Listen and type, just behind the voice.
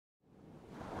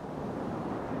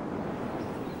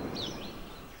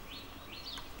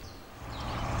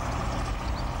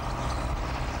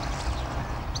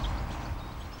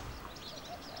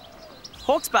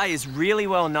Hawke's Bay is really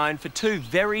well known for two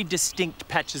very distinct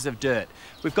patches of dirt.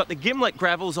 We've got the gimlet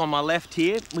gravels on my left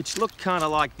here, which look kind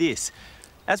of like this.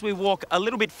 As we walk a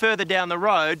little bit further down the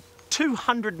road,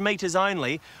 200 metres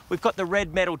only, we've got the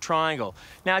red metal triangle.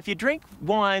 Now, if you drink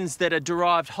wines that are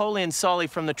derived wholly and solely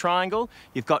from the triangle,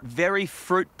 you've got very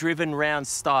fruit-driven round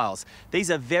styles. These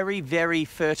are very, very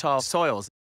fertile soils.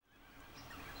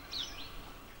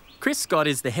 Chris Scott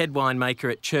is the head winemaker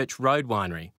at Church Road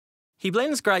Winery. He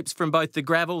blends grapes from both the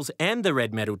gravels and the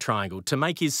red metal triangle to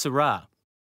make his Syrah.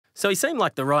 So he seemed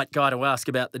like the right guy to ask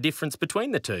about the difference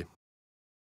between the two.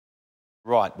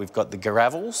 Right, we've got the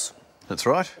gravels. That's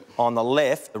right. On the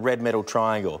left, the red metal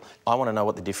triangle. I want to know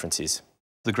what the difference is.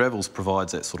 The gravels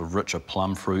provides that sort of richer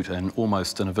plum fruit and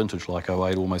almost in a vintage like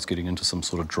 08, almost getting into some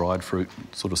sort of dried fruit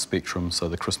sort of spectrum, so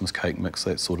the Christmas cake mix,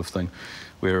 that sort of thing.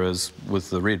 Whereas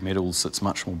with the red metals, it's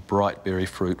much more bright berry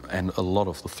fruit and a lot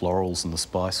of the florals and the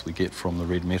spice we get from the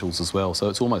red metals as well. So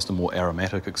it's almost a more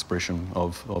aromatic expression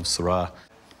of Syrah.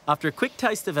 After a quick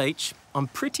taste of each, I'm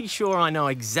pretty sure I know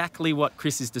exactly what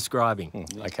Chris is describing.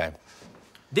 OK.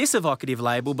 This evocative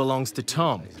label belongs to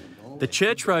Tom. The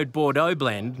Church Road Bordeaux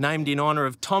blend, named in honour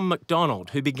of Tom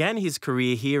MacDonald, who began his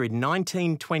career here in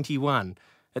 1921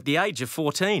 at the age of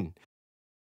 14.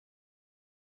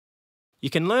 You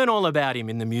can learn all about him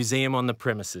in the museum on the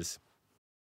premises.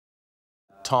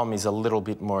 Tom is a little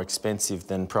bit more expensive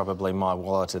than probably my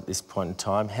wallet at this point in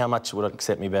time. How much would it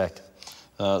accept me back?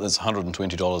 That's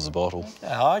 $120 a bottle.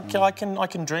 I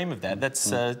can dream of that. That's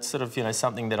sort of, you know,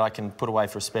 something that I can put away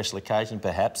for a special occasion,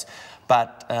 perhaps.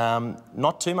 But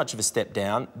not too much of a step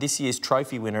down. This year's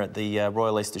trophy winner at the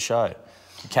Royal Easter Show,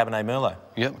 Cabernet Merlot.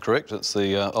 Yep, correct. It's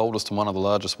the oldest and one of the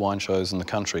largest wine shows in the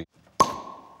country.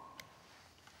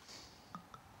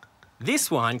 This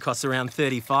wine costs around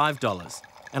 $35,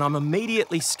 and I'm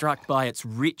immediately struck by its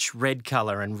rich red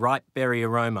colour and ripe berry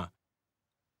aroma.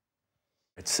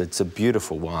 It's a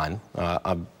beautiful wine.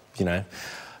 I'm, you know,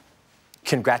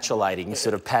 congratulating,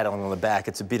 sort of pat on the back.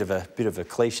 It's a bit of a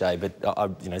cliche, but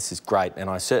you know, this is great, and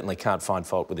I certainly can't find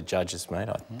fault with the judges, mate.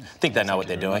 I think they know what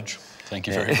they're doing. Thank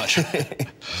you very much.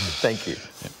 Thank you.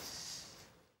 Yep.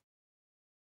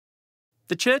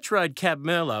 The Church Road Cab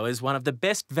Merlot is one of the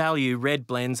best value red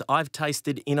blends I've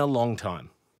tasted in a long time.